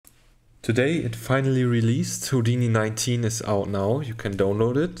Today it finally released. Houdini 19 is out now. You can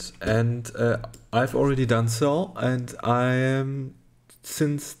download it, and I've already done so. And I am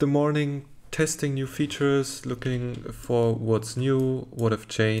since the morning testing new features, looking for what's new, what have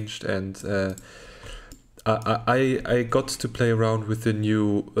changed, and I got to play around with the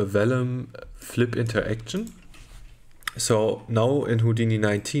new Vellum flip interaction. So now in Houdini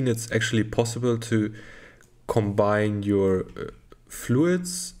 19 it's actually possible to combine your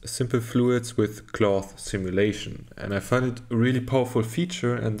fluids, simple fluids, with cloth simulation, and I find it a really powerful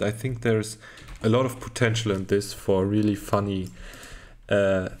feature, and I think there's a lot of potential in this for really funny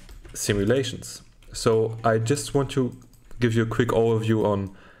simulations. So I just want to give you a quick overview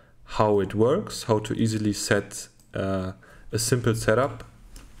on how it works, how to easily set a simple setup.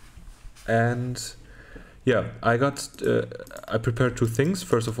 And yeah, I prepared two things.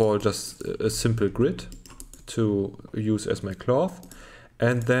 First of all, just a simple grid to use as my cloth,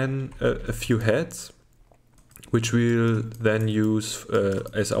 and then a few heads, which we'll then use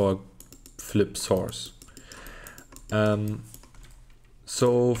as our flip source.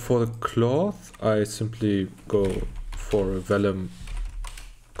 So for the cloth, I simply go for a Vellum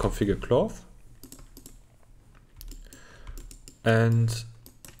configure cloth, and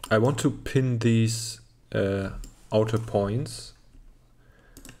I want to pin these outer points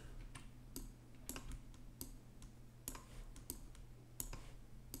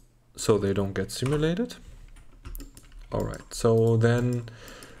so they don't get simulated. Alright, so then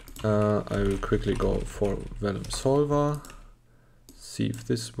I will quickly go for Vellum solver, see if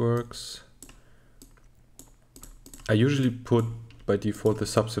this works. I usually put by default the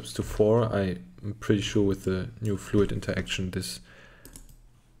substeps to 4. I'm pretty sure with the new fluid interaction this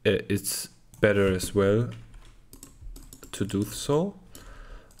it's better as well to do so.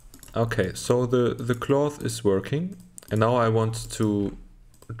 Okay, so the cloth is working, and now I want to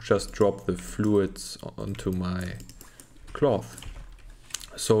just drop the fluids onto my cloth.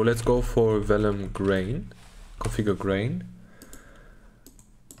 So let's go for Vellum grain, configure grain.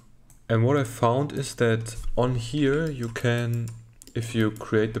 And what I found is that on here you can, if you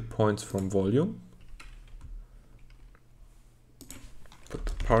create the points from volume, put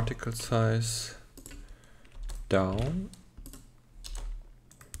the particle size down.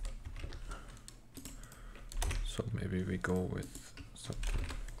 So maybe we go with something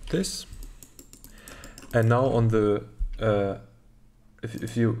like this. And now on the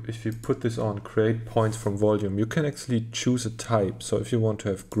if you put this on create points from volume, you can actually choose a type. So if you want to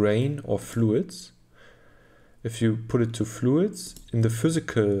have grain or fluids, if you put it to fluids, in the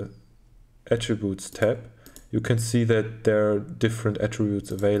physical attributes tab, you can see that there are different attributes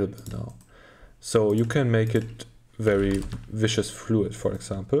available now. So you can make it very viscous fluid, for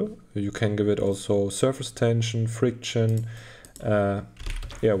example. You can give it also surface tension, friction,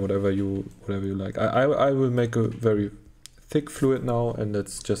 yeah, whatever you like. I will make a very thick fluid now, and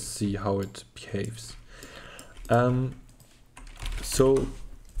let's just see how it behaves. So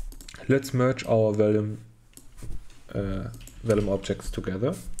let's merge our Vellum objects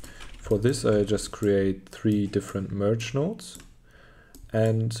together. For this I just create 3 different merge nodes,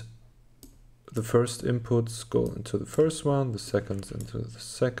 and the first inputs go into the first one, the second into the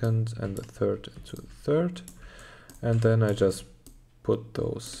second, and the third into the third, and then I just put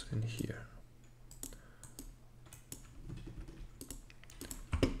those in here.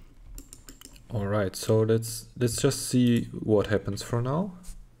 Alright, so let's just see what happens for now.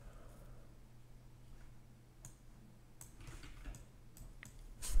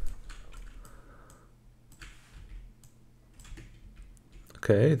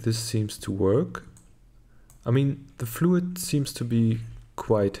 Okay, this seems to work. I mean, the fluid seems to be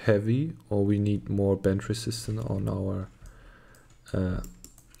quite heavy, or we need more bend resistance on our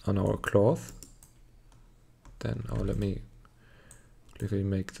cloth. Then let me quickly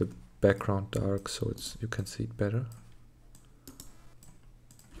make the background dark so you can see it better.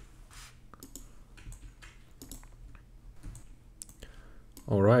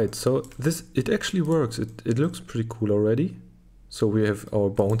 Alright, so it actually works. It looks pretty cool already. So we have our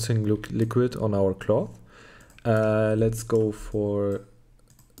bouncing liquid on our cloth. Let's go for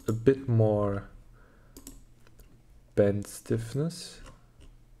a bit more bend stiffness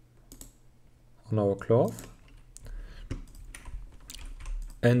on our cloth.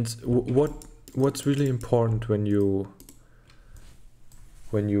 And what's really important when you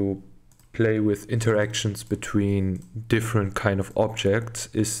play with interactions between different kind of objects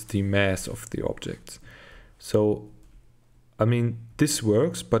is the mass of the objects. So I mean, this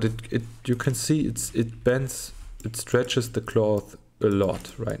works, but you can see it bends, it stretches the cloth a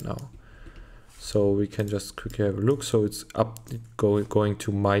lot right now. So we can just quickly have a look. So it's up going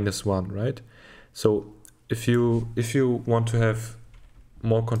to -1, right? So if you want to have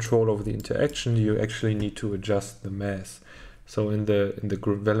more control over the interaction, you actually need to adjust the mass. So in the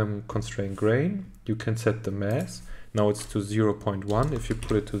Vellum constraint grain, you can set the mass. Now it's to 0.1. If you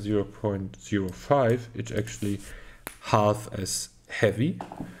put it to 0.05, it's actually half as heavy.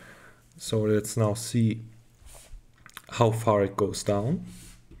 So let's now see how far it goes down.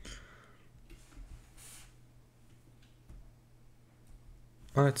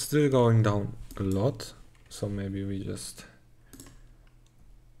 It's still going down a lot. So maybe we just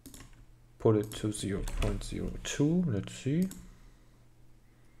put it to 0.02. Let's see.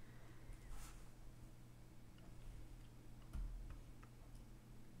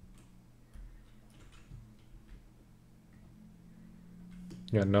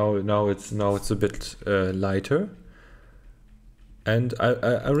 Yeah, now it's a bit lighter, and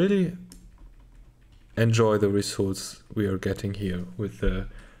I really enjoy the results we are getting here with the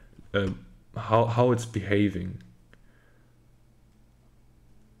how it's behaving.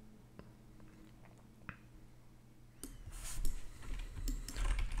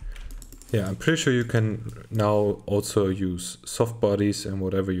 Yeah, I'm pretty sure you can now also use soft bodies and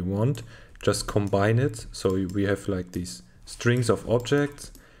whatever you want. Just combine it. So we have like these strings of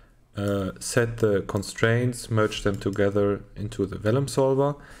objects, set the constraints, merge them together into the Vellum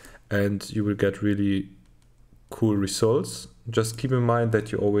solver, and you will get really cool results. Just keep in mind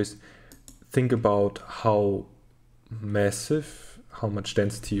that you always think about how massive, how much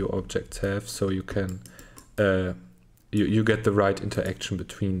density your objects have, so you can you get the right interaction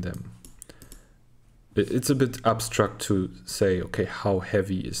between them. It's a bit abstract to say, okay, how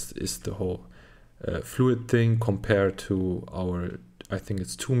heavy is the whole fluid thing compared to our, I think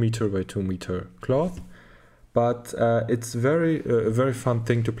it's 2 meter by 2 meter cloth, but it's a very fun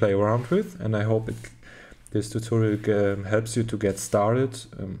thing to play around with, and I hope this tutorial helps you to get started,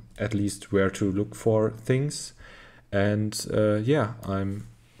 at least where to look for things. And yeah, I'm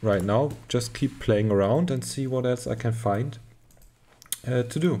right now just keep playing around and see what else I can find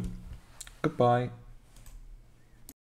to do. Goodbye.